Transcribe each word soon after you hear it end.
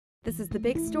This is The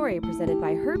Big Story presented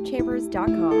by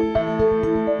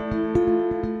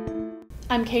HerbChambers.com.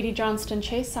 I'm Katie Johnston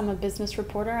Chase. I'm a business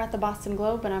reporter at the Boston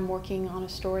Globe, and I'm working on a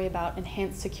story about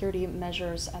enhanced security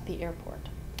measures at the airport.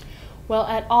 Well,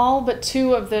 at all but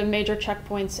two of the major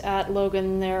checkpoints at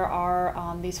Logan, there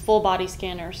are these full body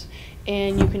scanners,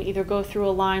 and you can either go through a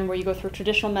line where you go through a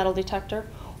traditional metal detector,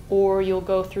 or you'll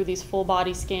go through these full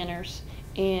body scanners.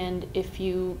 And if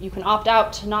you can opt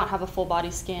out to not have a full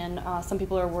body scan. Some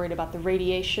people are worried about the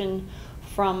radiation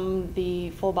from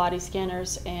the full body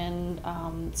scanners, and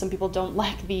some people don't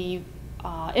like the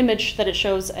image that it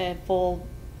shows a full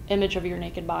image of your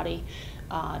naked body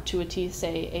to a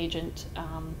TSA agent.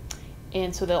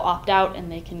 And so they'll opt out and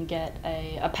they can get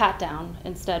a pat down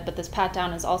instead. But this pat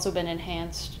down has also been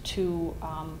enhanced to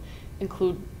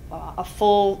include a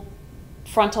full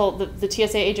frontal. The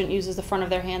TSA agent uses the front of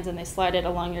their hands and they slide it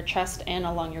along your chest and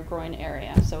along your groin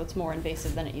area, so it's more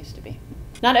invasive than it used to be.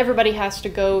 Not everybody has to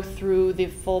go through the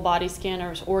full body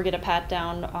scanners or get a pat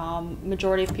down.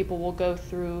 Majority of people will go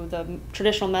through the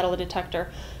traditional metal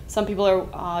detector. Some people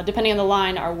are, depending on the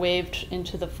line, are waived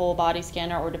into the full body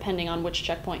scanner, or depending on which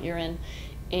checkpoint you're in.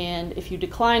 And if you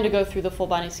decline to go through the full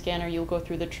body scanner, you'll go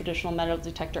through the traditional metal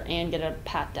detector and get a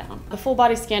pat down. The full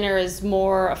body scanner is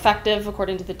more effective,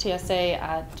 according to the TSA,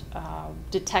 at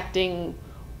detecting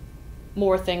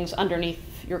more things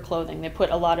underneath your clothing. They put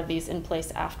a lot of these in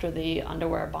place after the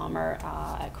underwear bomber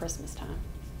at Christmas time.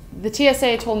 The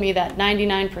TSA told me that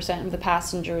 99% of the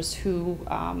passengers who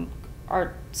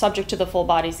are subject to the full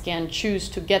body scan choose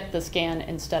to get the scan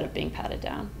instead of being patted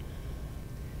down.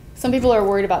 Some people are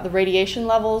worried about the radiation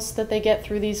levels that they get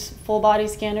through these full body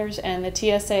scanners, and the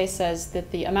TSA says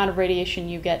that the amount of radiation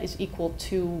you get is equal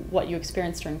to what you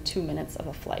experience during 2 minutes of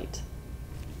a flight.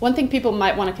 One thing people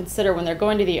might want to consider when they're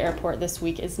going to the airport this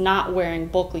week is not wearing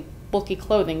bulky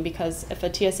clothing, because if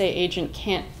a TSA agent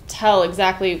can't tell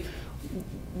exactly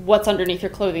what's underneath your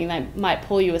clothing, they might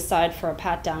pull you aside for a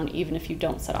pat down even if you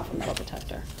don't set off a metal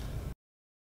detector.